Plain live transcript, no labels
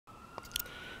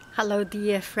Hello,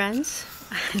 dear friends.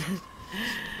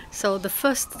 So the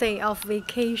first day of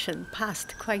vacation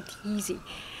passed quite easy,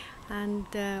 and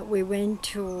we went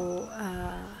to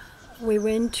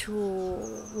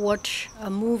watch a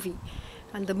movie,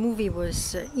 and the movie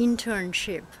was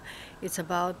internship. It's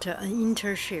about an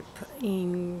internship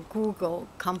in Google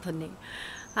company.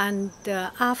 And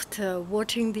after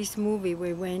watching this movie,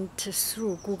 we went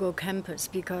through Google campus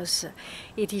because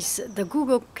it is the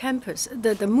Google campus.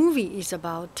 The movie is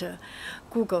about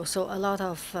Google, so a lot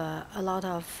of a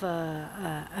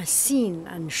scene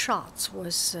and shots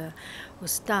was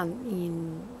done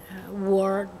in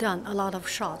were done. A lot of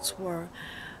shots were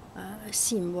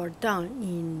scene were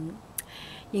done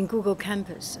in Google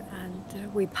campus,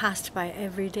 and we passed by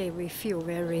every day. We feel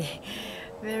very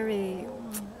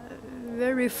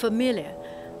familiar,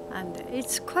 and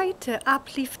it's quite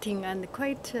uplifting and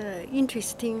quite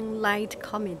interesting light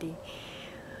comedy.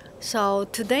 So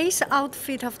today's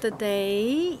outfit of the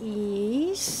day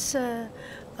is a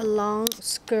long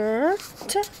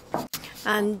skirt,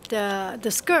 and the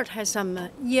skirt has some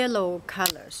yellow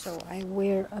color, so I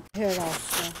wear a pair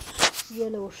of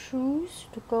yellow shoes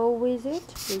to go with it,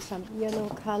 with some yellow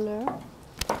color.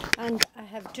 And I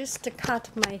have just cut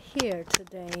my hair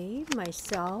today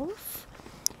myself.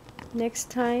 Next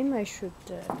time I should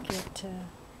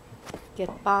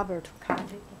get barber to cut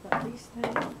it, but this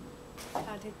time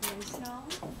cut it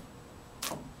myself.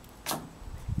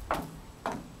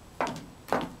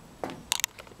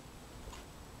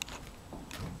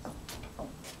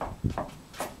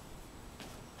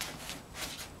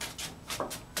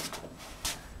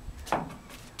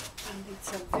 And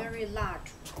it's a very large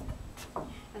one.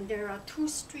 And there are two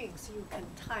strings, you can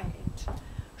tie it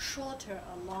shorter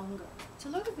or longer. It's a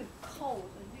little bit cold,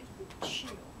 a little bit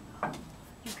chill now.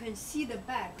 You can see the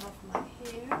back of my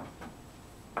hair.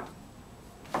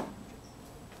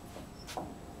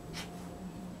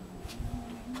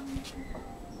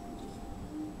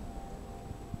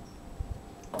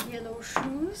 Yellow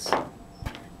shoes.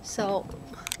 So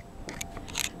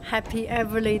happy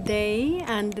every day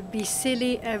and be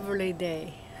silly every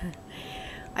day.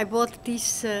 I bought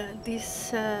this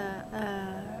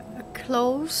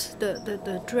clothes,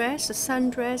 the dress, the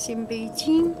sundress in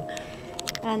Beijing,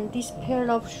 and this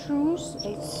pair of shoes.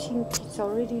 I think it's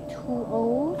already too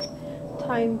old.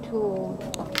 Time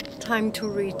to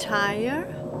retire,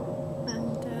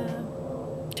 and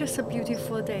just a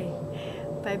beautiful day.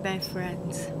 Bye bye,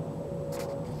 friends.